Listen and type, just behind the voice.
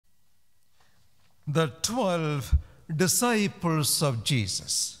the 12 disciples of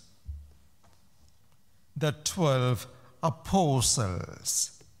Jesus, the 12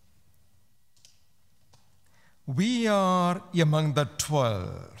 apostles. We are among the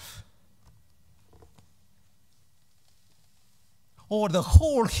 12. Or the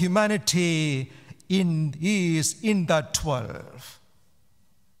whole humanity is in the 12.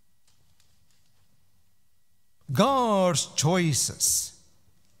 God's choices.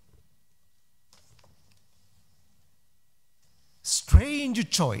 Strange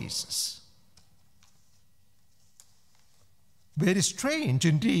choices. Very strange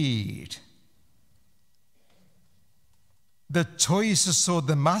indeed. The choices of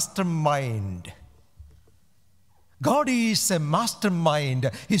the mastermind. God is a mastermind.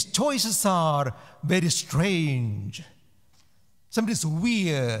 His choices are very strange. Something is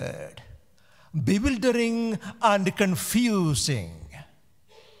weird, bewildering, and confusing.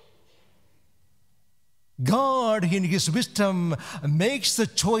 God, in His wisdom, makes the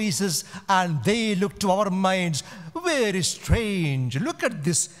choices, and they look to our minds very strange. Look at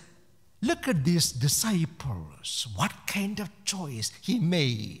this. Look at these disciples. What kind of choice He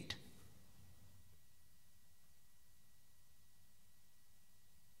made?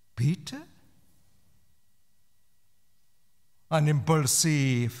 Peter, an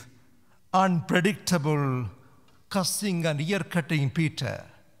impulsive, unpredictable, cussing and ear-cutting Peter.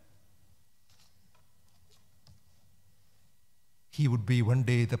 He would be one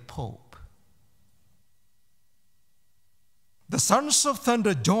day the Pope. The sons of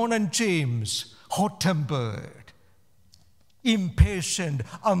thunder, John and James, hot-tempered, impatient,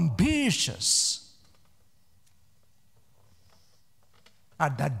 ambitious.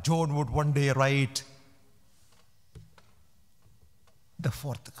 And that John would one day write the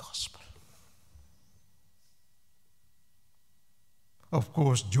fourth gospel. Of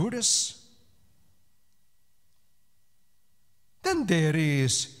course, Judas. Then there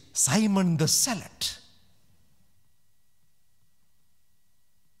is Simon the Zealot,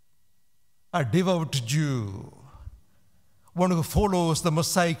 a devout Jew, one who follows the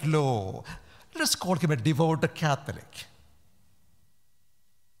Mosaic law. Let's call him a devout Catholic,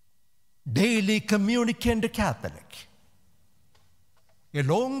 daily communicant Catholic,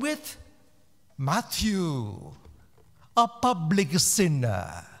 along with Matthew, a public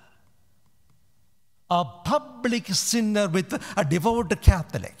sinner. A public sinner with a devout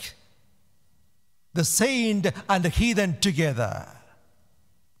Catholic. The saint and the heathen together.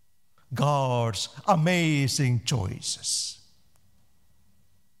 God's amazing choices.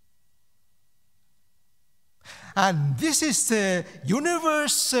 And this is a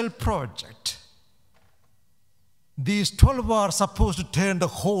universal project. These 12 are supposed to turn the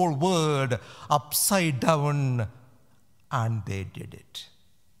whole world upside down, and they did it.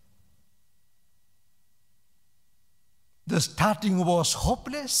 The starting was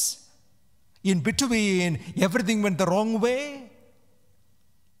hopeless. In between, everything went the wrong way.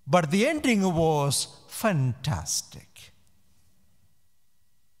 But the ending was fantastic.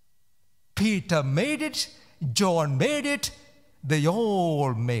 Peter made it. John made it. They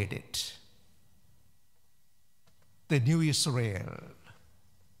all made it. The new Israel.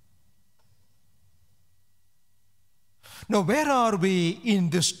 Now, where are we in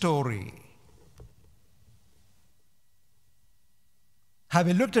this story?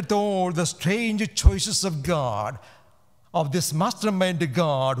 Having looked at all the strange choices of God, of this mastermind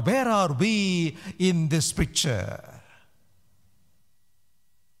God, where are we in this picture?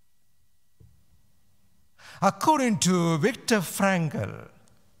 According to Viktor Frankl,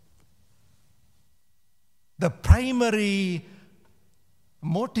 the primary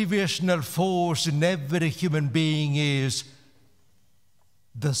motivational force in every human being is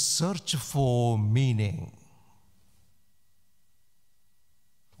the search for meaning.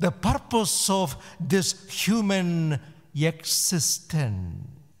 The purpose of this human existence.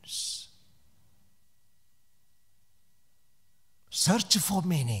 Search for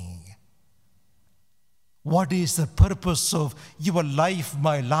meaning. What is the purpose of your life,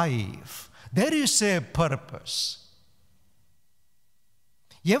 my life? There is a purpose.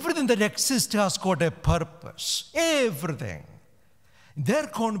 Everything that exists has got a purpose. Everything. There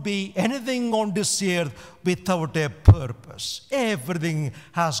can't be anything on this earth without a purpose. Everything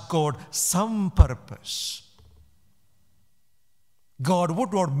has got some purpose. God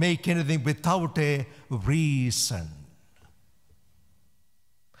would not make anything without a reason.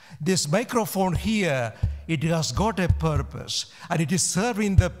 This microphone here, it has got a purpose, and it is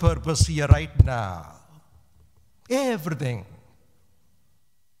serving the purpose here right now. Everything.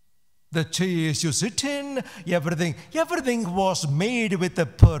 the chairs you sit in, everything was made with a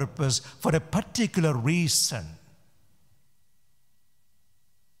purpose for a particular reason.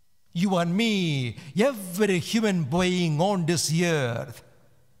 You and me, every human being on this earth,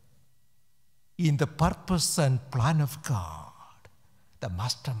 in the purpose and plan of God, the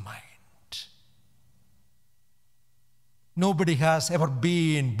mastermind. Nobody has ever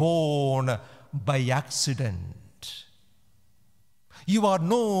been born by accident. You are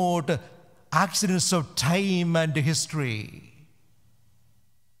not accidents of time and history.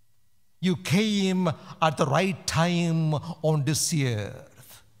 You came at the right time on this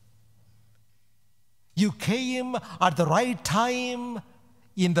earth. You came at the right time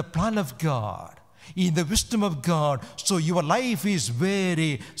in the plan of God, in the wisdom of God. So your life is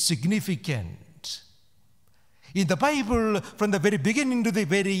very significant. In the Bible, from the very beginning to the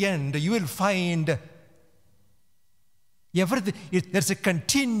very end, you will find there's a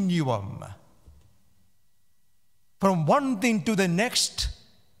continuum. From one thing to the next,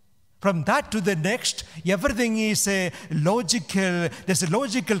 from that to the next, everything is there's a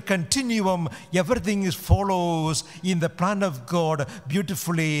logical continuum. Everything follows in the plan of God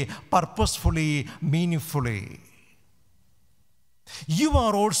beautifully, purposefully, meaningfully. You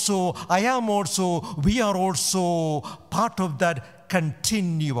are also, I am also, we are also part of that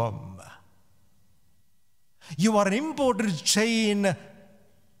continuum. You are an important chain,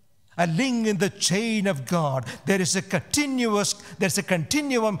 a link in the chain of God. There's a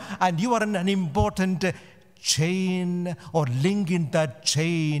continuum, and you are an important chain or link in that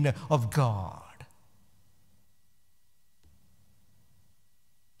chain of God.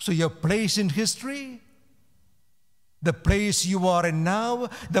 So your place in history, the place you are in now,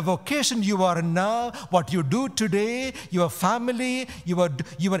 the vocation you are in now, what you do today, your family,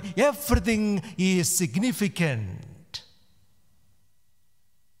 everything is significant.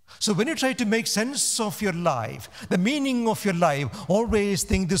 So when you try to make sense of your life, the meaning of your life, always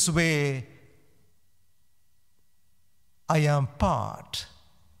think this way: I am part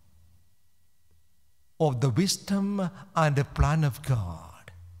of the wisdom and the plan of God.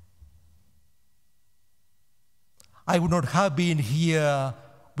 I would not have been here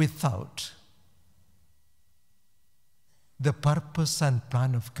without the purpose and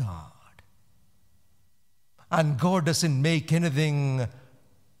plan of God. And God doesn't make anything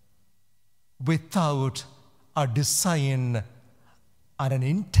without a design and an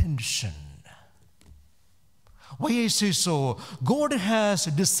intention. Why I say so? God has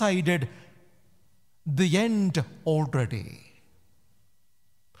decided the end already.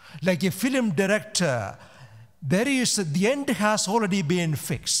 Like a film director, the end has already been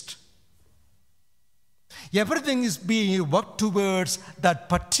fixed. Everything is being worked towards that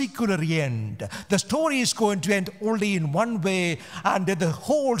particular end. The story is going to end only in one way, and the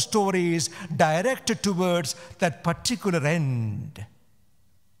whole story is directed towards that particular end.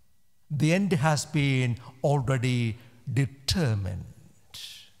 The end has been already determined.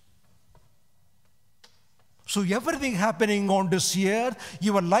 So everything happening on this earth,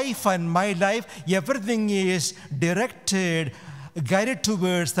 your life and my life, everything is directed, guided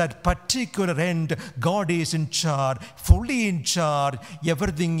towards that particular end. God is in charge, fully in charge.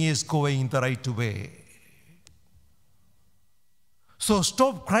 Everything is going the right way. So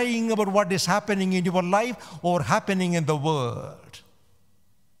stop crying about what is happening in your life or happening in the world.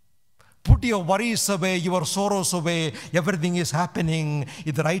 Put your worries away, your sorrows away. Everything is happening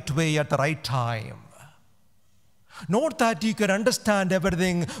in the right way at the right time. Not that you can understand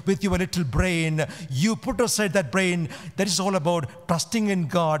everything with your little brain. You put aside that brain. That is all about trusting in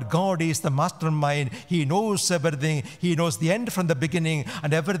God. God is the mastermind. He knows everything. He knows the end from the beginning,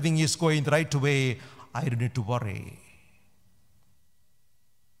 and everything is going the right way. I don't need to worry.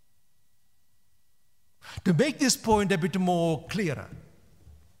 To make this point a bit more clearer,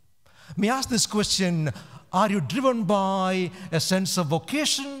 may I ask this question: are you driven by a sense of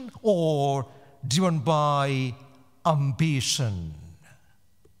vocation or driven by ambition?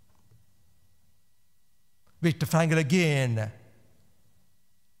 Viktor Frankl again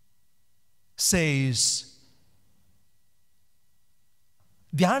says,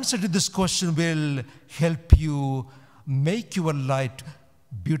 the answer to this question will help you make your life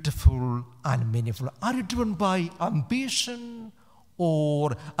beautiful and meaningful. Are you driven by ambition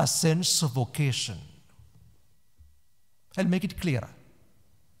or a sense of vocation? I'll make it clearer.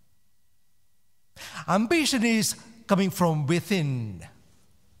 Ambition is coming from within.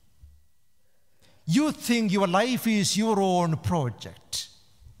 You think your life is your own project.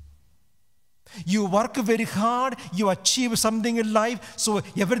 You work very hard, you achieve something in life, so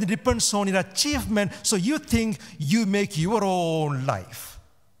everything depends on your achievement, so you think you make your own life.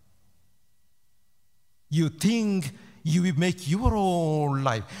 You think you will make your own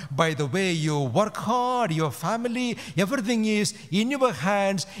life. By the way, you work hard, your family, everything is in your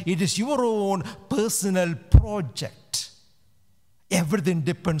hands. It is your own personal project. Everything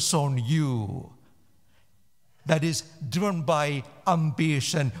depends on you. That is driven by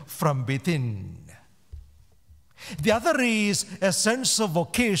ambition from within. The other is a sense of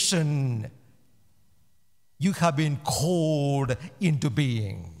vocation. You have been called into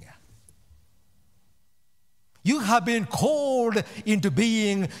being. You have been called into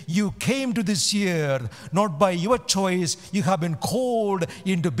being. You came to this earth not by your choice. You have been called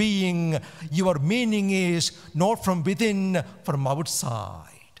into being. Your meaning is not from within, from outside.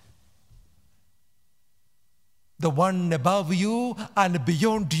 The one above you and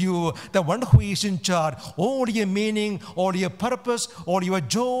beyond you, the one who is in charge. All your meaning, all your purpose, all your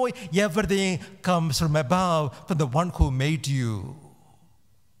joy, everything comes from above, from the one who made you.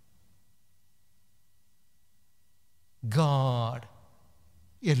 God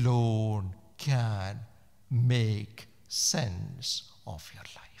alone can make sense of your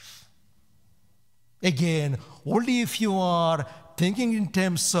life. Again, only if you are thinking in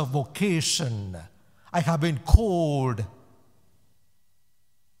terms of vocation. I have been called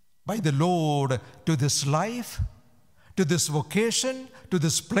by the Lord to this life, to this vocation, to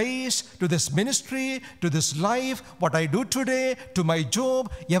this place, to this ministry, to this life, what I do today, to my job,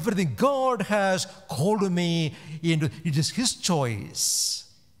 everything God has called me into. It is His choice.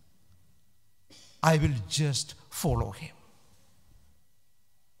 I will just follow Him.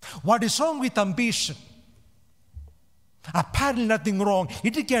 What is wrong with ambition? Apparently nothing wrong.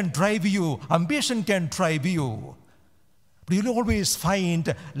 It can drive you. Ambition can drive you. But you'll always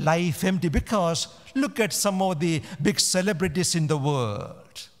find life empty because look at some of the big celebrities in the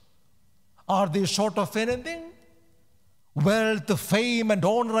world. Are they short of anything? Wealth, fame, and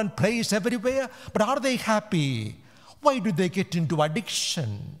honor and praise everywhere. But are they happy? Why do they get into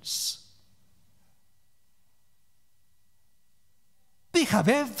addictions? They have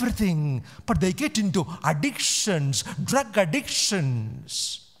everything, but they get into addictions, drug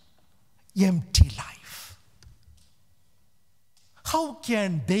addictions, empty life. How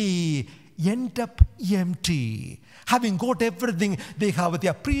can they end up empty? Having got everything, they have the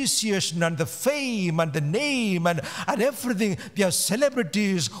appreciation and the fame and the name and everything. They are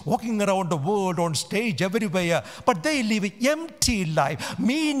celebrities walking around the world on stage everywhere, but they live an empty life,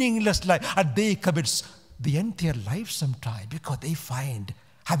 meaningless life, and they commit the entire life sometimes because they find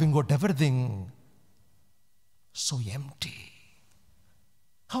having got everything so empty.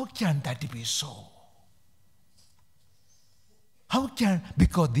 How can that be so? How can?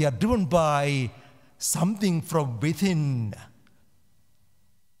 Because they are driven by something from within.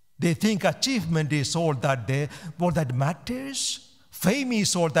 They think achievement is all that matters. Fame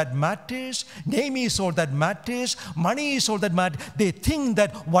is all that matters. Name is all that matters. Money is all that matters. They think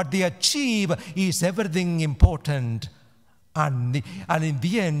that what they achieve is everything important. And in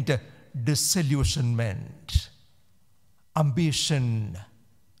the end, disillusionment. Ambition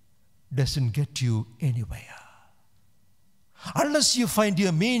doesn't get you anywhere. Unless you find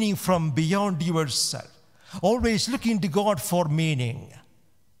your meaning from beyond yourself. Always looking to God for meaning.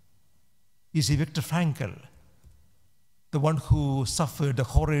 You see, Viktor Frankl, the one who suffered the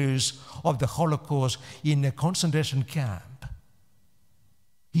horrors of the Holocaust in a concentration camp.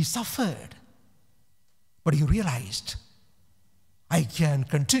 He suffered, but he realized, I can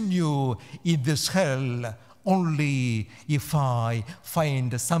continue in this hell only if I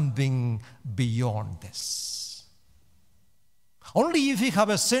find something beyond this. Only if you have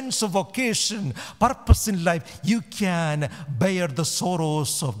a sense of vocation, purpose in life, you can bear the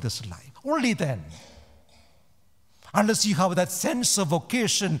sorrows of this life. Only then. Unless you have that sense of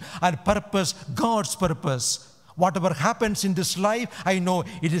vocation and purpose, God's purpose. Whatever happens in this life, I know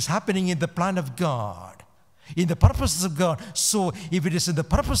it is happening in the plan of God, in the purposes of God. So if it is in the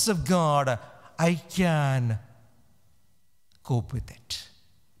purpose of God, I can cope with it.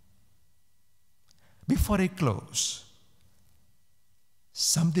 Before I close,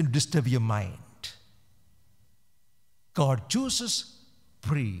 something to disturb your mind. God chooses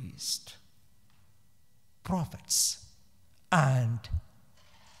priests, prophets, and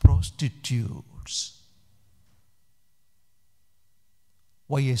prostitutes.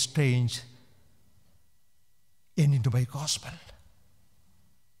 Why a strange end into my gospel,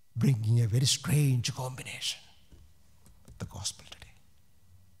 bringing a very strange combination with the gospel today.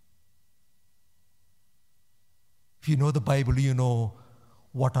 If you know the Bible, you know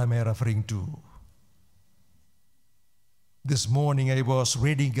what am I referring to. This morning I was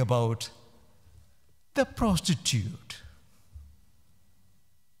reading about the prostitute.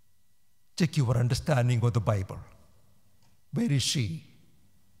 Check your understanding of the Bible. Where is she?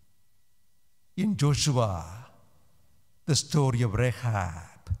 In Joshua, the story of Rahab.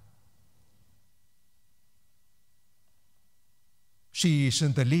 She is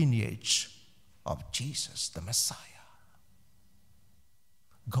in the lineage of Jesus, the Messiah.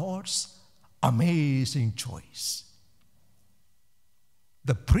 God's amazing choice.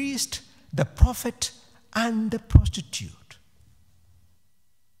 The priest, the prophet, and the prostitute.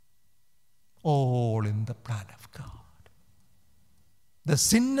 All in the plan of God. The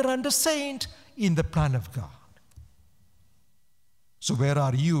sinner and the saint in the plan of God. So where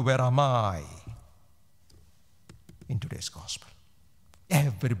are you? Where am I? In today's gospel.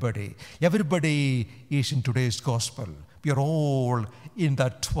 Everybody is in today's gospel. We are all in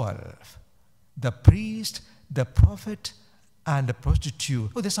that 12. The priest, the prophet, and the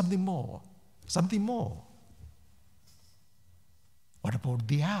prostitute. Oh, there's something more. Something more. What about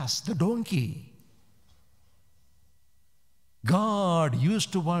the ass, the donkey? God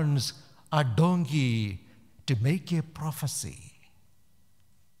used once a donkey to make a prophecy.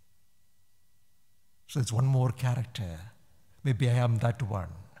 So it's one more character. Maybe I am that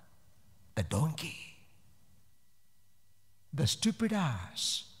one. The donkey. The stupid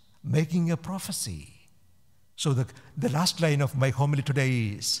ass making a prophecy. So the last line of my homily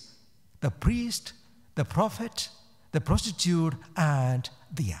today is the priest, the prophet, the prostitute, and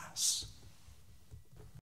the ass.